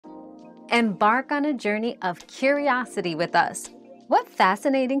Embark on a journey of curiosity with us. What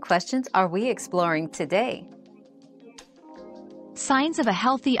fascinating questions are we exploring today? Signs of a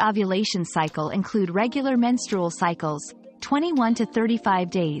healthy ovulation cycle include regular menstrual cycles, 21 to 35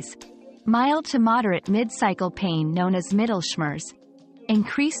 days, mild to moderate mid-cycle pain known as Mittelschmerz,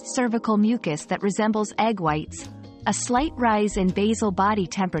 increased cervical mucus that resembles egg whites, a slight rise in basal body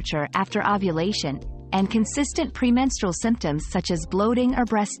temperature after ovulation, and consistent premenstrual symptoms such as bloating or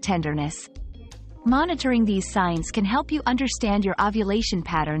breast tenderness. Monitoring these signs can help you understand your ovulation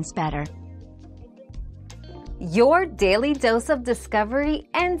patterns better. Your daily dose of discovery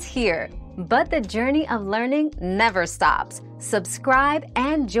ends here, but the journey of learning never stops. Subscribe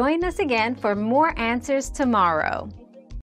and join us again for more answers tomorrow.